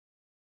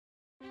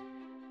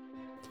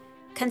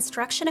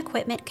construction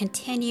equipment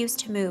continues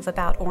to move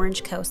about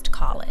Orange Coast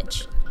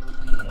College.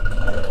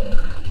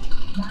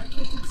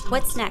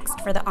 What's next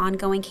for the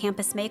ongoing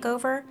campus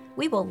makeover?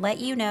 We will let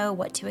you know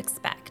what to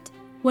expect.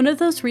 One of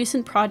those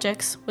recent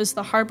projects was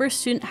the Harbour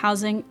student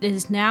housing. It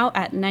is now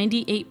at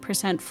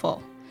 98%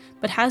 full.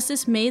 But has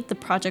this made the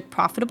project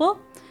profitable?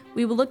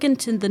 We will look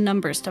into the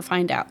numbers to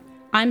find out.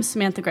 I'm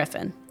Samantha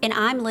Griffen. And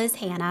I'm Liz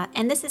Hanna,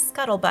 and this is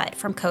Scuttlebutt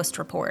from Coast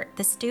Report,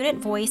 the student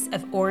voice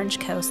of Orange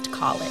Coast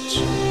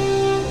College.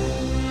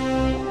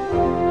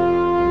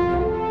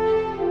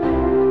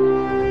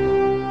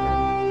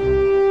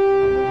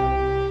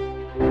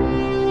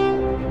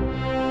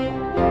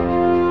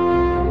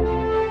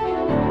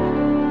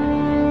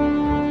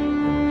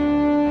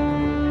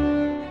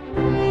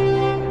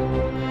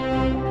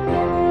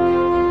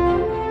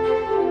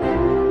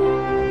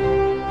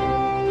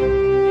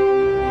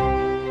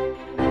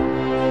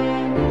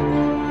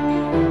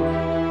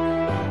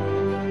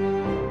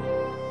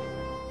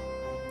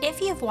 If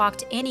you've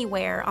walked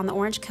anywhere on the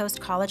Orange Coast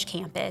College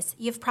campus,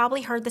 you've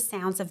probably heard the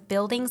sounds of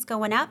buildings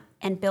going up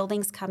and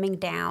buildings coming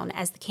down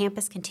as the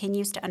campus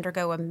continues to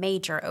undergo a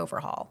major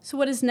overhaul. So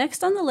what is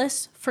next on the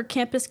list for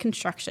campus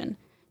construction?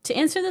 To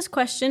answer this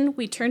question,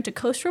 we turn to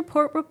Coast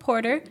Report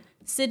reporter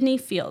Sydney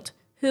Field,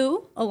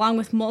 who, along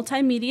with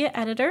multimedia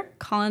editor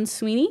Colin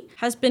Sweeney,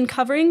 has been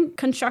covering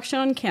construction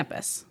on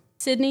campus.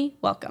 Sydney,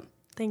 welcome.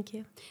 Thank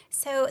you.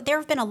 So there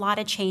have been a lot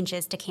of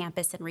changes to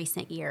campus in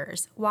recent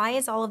years. Why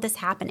is all of this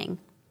happening?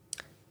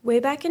 Way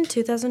back in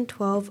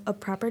 2012, a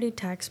property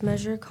tax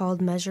measure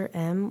called Measure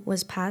M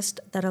was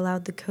passed that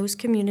allowed the Coast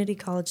Community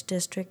College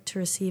District to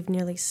receive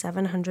nearly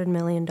 $700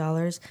 million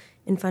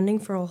in funding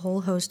for a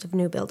whole host of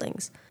new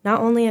buildings, not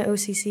only at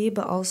OCC,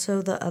 but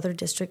also the other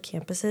district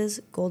campuses,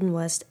 Golden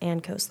West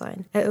and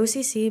Coastline. At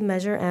OCC,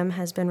 Measure M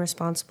has been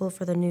responsible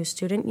for the new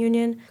Student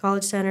Union,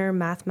 College Center,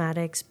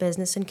 Mathematics,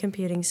 Business and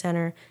Computing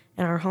Center,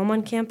 and our home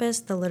on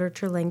campus, the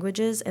Literature,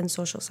 Languages, and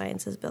Social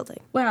Sciences building.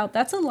 Wow,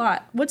 that's a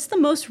lot. What's the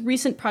most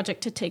recent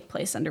project to take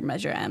place under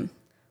Measure M?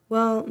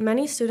 Well,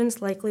 many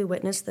students likely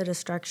witnessed the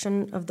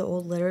destruction of the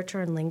old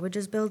Literature and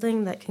Languages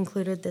building that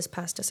concluded this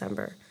past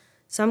December.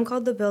 Some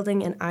called the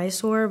building an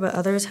eyesore, but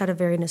others had a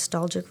very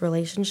nostalgic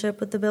relationship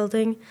with the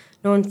building,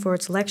 known for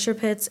its lecture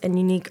pits and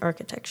unique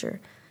architecture.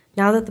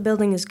 Now that the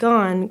building is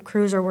gone,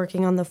 crews are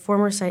working on the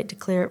former site to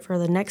clear it for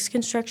the next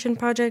construction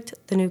project,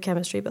 the new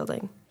chemistry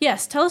building.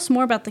 Yes, tell us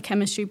more about the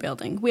chemistry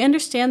building. We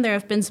understand there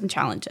have been some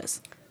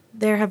challenges.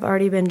 There have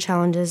already been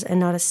challenges, and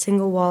not a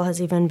single wall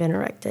has even been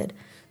erected.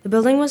 The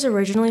building was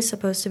originally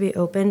supposed to be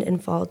opened in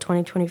fall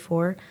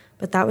 2024,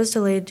 but that was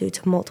delayed due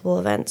to multiple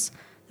events.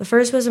 The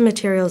first was a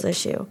materials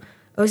issue.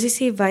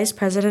 OCC Vice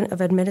President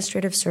of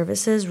Administrative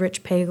Services,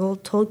 Rich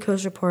Pagel, told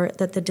Coast Report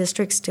that the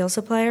district's steel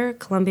supplier,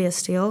 Columbia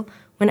Steel,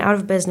 went out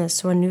of business,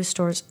 so a new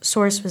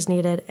source was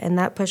needed, and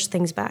that pushed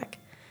things back.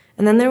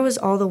 And then there was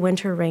all the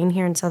winter rain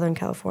here in Southern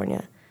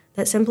California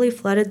that simply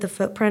flooded the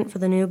footprint for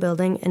the new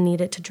building and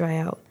needed to dry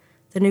out.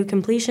 The new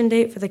completion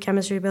date for the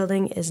chemistry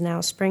building is now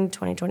spring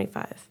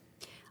 2025.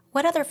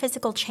 What other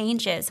physical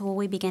changes will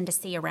we begin to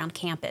see around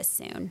campus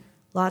soon?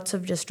 Lots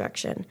of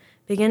destruction.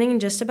 Beginning in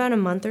just about a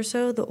month or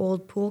so, the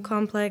old pool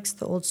complex,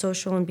 the old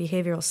social and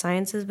behavioral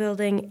sciences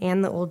building,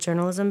 and the old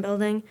journalism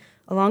building,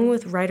 along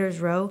with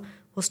Writers' Row,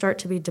 will start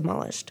to be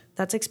demolished.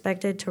 That's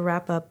expected to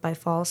wrap up by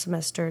fall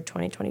semester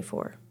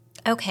 2024.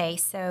 Okay,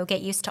 so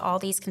get used to all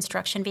these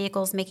construction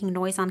vehicles making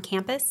noise on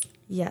campus?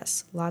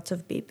 Yes, lots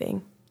of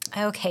beeping.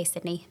 Okay,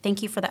 Sydney,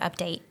 thank you for the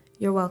update.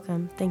 You're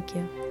welcome. Thank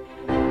you.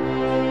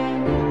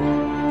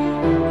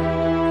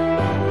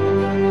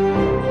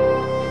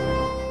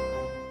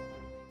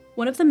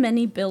 One of the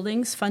many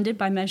buildings funded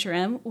by Measure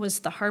M was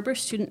the Harbour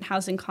student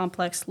housing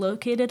complex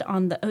located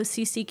on the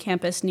OCC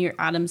campus near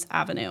Adams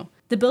Avenue.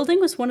 The building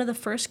was one of the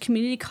first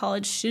community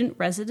college student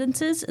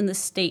residences in the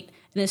state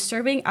and is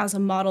serving as a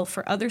model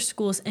for other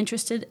schools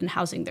interested in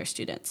housing their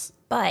students.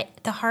 But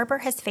the Harbour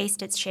has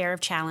faced its share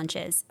of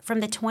challenges, from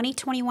the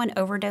 2021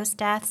 overdose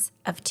deaths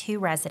of 2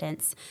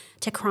 residents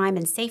to crime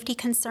and safety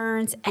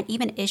concerns and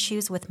even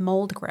issues with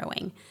mold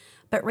growing.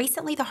 But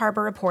recently the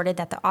Harbour reported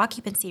that the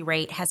occupancy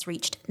rate has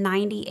reached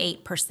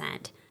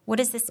 98%. What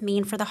does this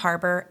mean for the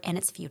Harbour and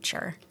its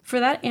future? For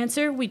that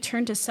answer, we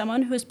turn to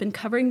someone who has been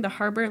covering the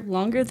Harbour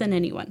longer than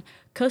anyone,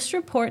 Coast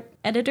Report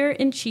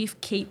Editor-in-Chief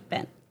Kate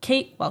Bent.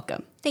 Kate,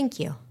 welcome. Thank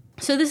you.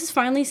 So this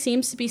finally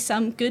seems to be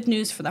some good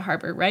news for the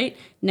Harbour, right?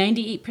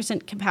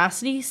 98%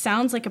 capacity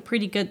sounds like a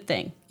pretty good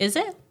thing. Is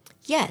it?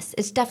 Yes,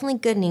 it's definitely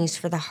good news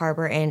for the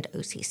Harbour and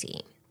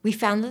OCC. We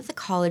found that the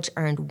college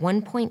earned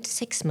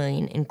 $1.6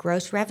 million in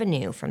gross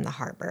revenue from the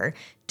Harbour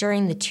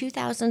during the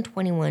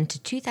 2021 to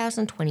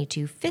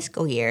 2022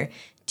 fiscal year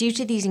due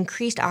to these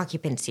increased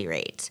occupancy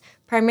rates,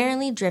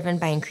 primarily driven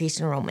by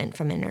increased enrollment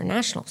from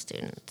international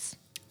students.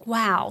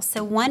 Wow,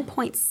 so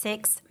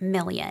 $1.6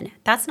 million.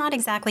 That's not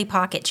exactly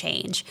pocket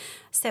change.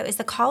 So is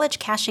the college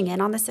cashing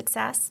in on the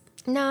success?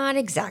 Not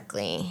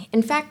exactly.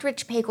 In fact,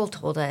 Rich Pagel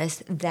told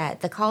us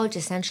that the college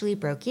essentially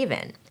broke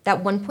even.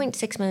 That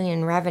 $1.6 million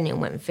in revenue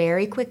went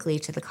very quickly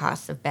to the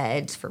cost of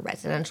beds for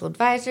residential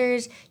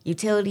advisors,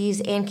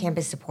 utilities, and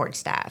campus support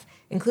staff,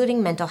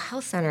 including mental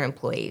health center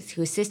employees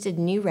who assisted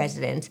new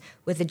residents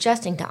with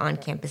adjusting to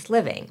on-campus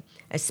living,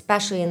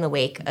 especially in the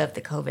wake of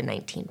the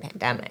COVID-19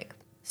 pandemic.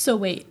 So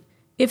wait,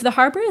 if the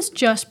Harbour is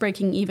just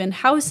breaking even,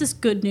 how is this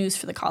good news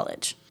for the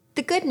college?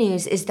 The good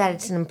news is that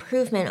it's an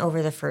improvement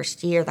over the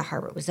first year the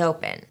Harbour was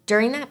open.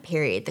 During that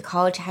period, the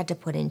college had to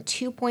put in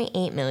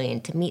 $2.8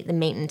 million to meet the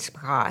maintenance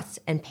costs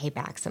and pay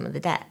back some of the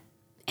debt.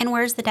 And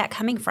where's the debt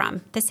coming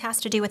from? This has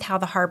to do with how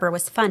the Harbour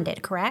was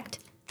funded, correct?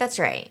 That's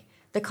right.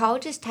 The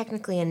college is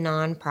technically a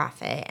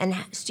nonprofit, and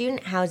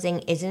student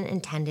housing isn't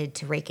intended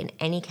to rake in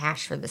any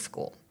cash for the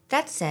school.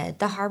 That said,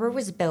 the Harbour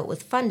was built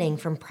with funding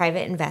from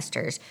private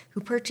investors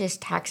who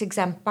purchased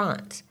tax-exempt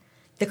bonds.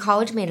 The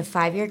college made a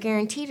 5-year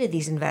guarantee to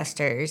these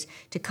investors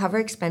to cover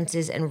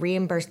expenses and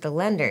reimburse the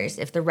lenders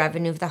if the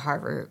revenue of the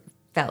Harbour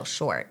fell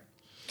short.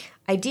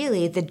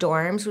 Ideally, the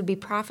dorms would be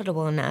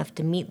profitable enough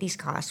to meet these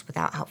costs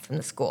without help from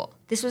the school.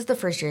 This was the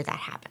first year that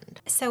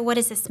happened. So what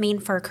does this mean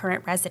for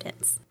current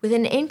residents? With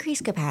an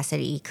increased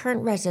capacity,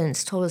 current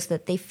residents told us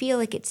that they feel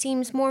like it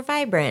seems more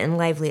vibrant and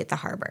lively at the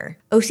Harbour.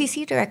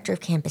 OCC Director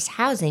of Campus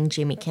Housing,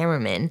 Jamie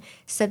Camerman,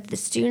 said that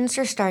students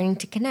are starting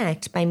to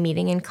connect by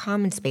meeting in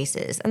common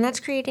spaces, and that's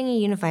creating a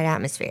unified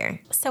atmosphere.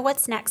 So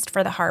what's next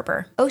for the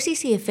Harbour?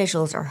 OCC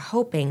officials are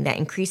hoping that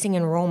increasing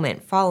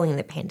enrollment following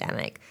the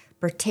pandemic,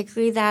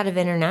 particularly that of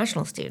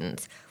international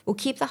students, will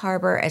keep the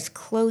Harbour as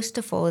close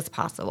to full as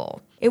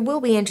possible. It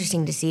will be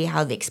interesting to see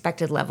how the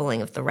expected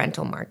leveling of the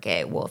rental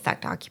market will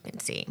affect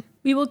occupancy.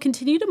 We will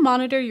continue to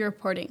monitor your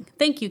reporting.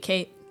 Thank you,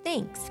 Kate.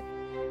 Thanks.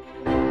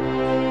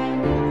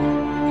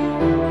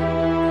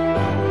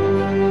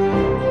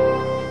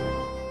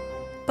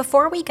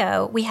 Before we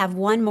go, we have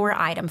one more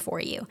item for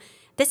you.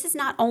 This is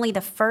not only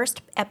the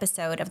first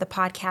episode of the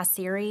podcast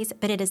series,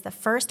 but it is the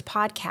first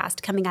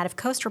podcast coming out of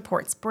Coast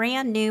Report's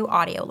brand new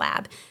audio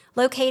lab,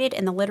 located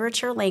in the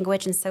Literature,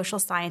 Language, and Social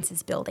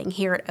Sciences building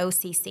here at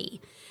OCC.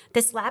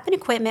 This lab and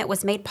equipment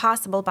was made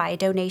possible by a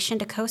donation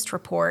to Coast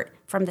Report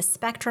from the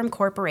Spectrum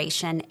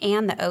Corporation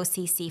and the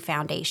OCC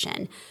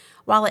Foundation.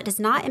 While it does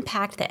not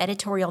impact the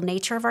editorial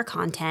nature of our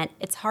content,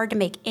 it's hard to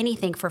make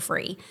anything for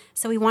free,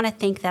 so we want to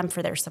thank them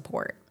for their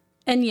support.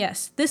 And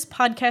yes, this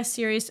podcast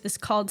series is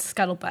called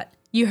Scuttlebutt.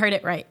 You heard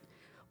it right.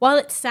 While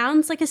it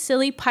sounds like a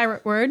silly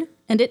pirate word,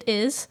 and it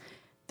is,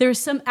 there is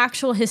some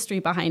actual history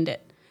behind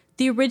it.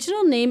 The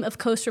original name of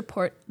Coast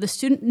Report, the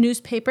student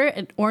newspaper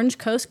at Orange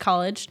Coast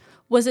College,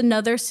 was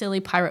another silly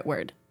pirate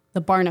word,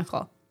 the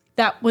barnacle.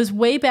 That was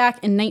way back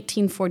in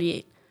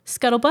 1948.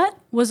 Scuttlebutt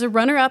was a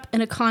runner-up in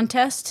a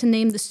contest to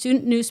name the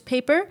student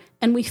newspaper,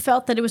 and we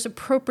felt that it was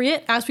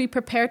appropriate as we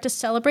prepared to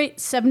celebrate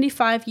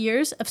 75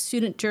 years of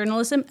student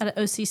journalism at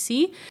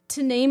OCC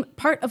to name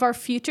part of our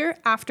future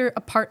after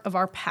a part of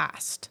our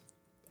past.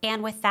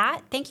 And with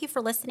that, thank you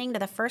for listening to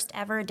the first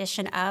ever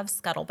edition of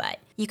Scuttlebutt.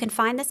 You can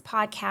find this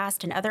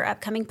podcast and other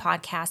upcoming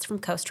podcasts from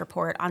Coast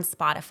Report on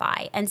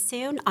Spotify and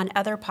soon on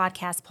other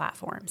podcast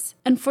platforms.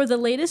 And for the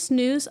latest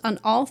news on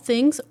all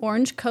things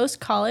Orange Coast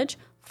College,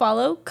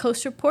 follow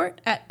Coast Report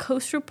at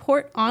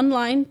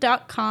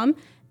coastreportonline.com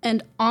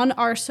and on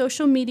our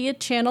social media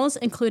channels,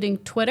 including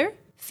Twitter,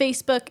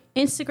 Facebook,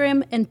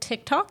 Instagram, and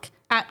TikTok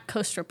at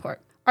Coast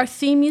Report. Our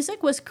theme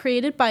music was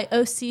created by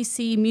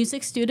OCC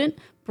music student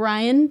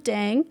Brian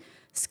Dang.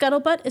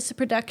 Scuttlebutt is a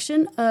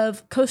production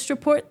of Coast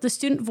Report, the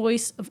student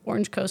voice of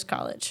Orange Coast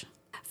College.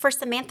 For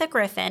Samantha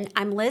Griffen,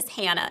 I'm Liz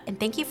Hanna, and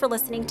thank you for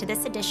listening to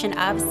this edition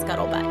of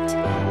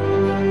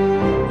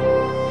Scuttlebutt.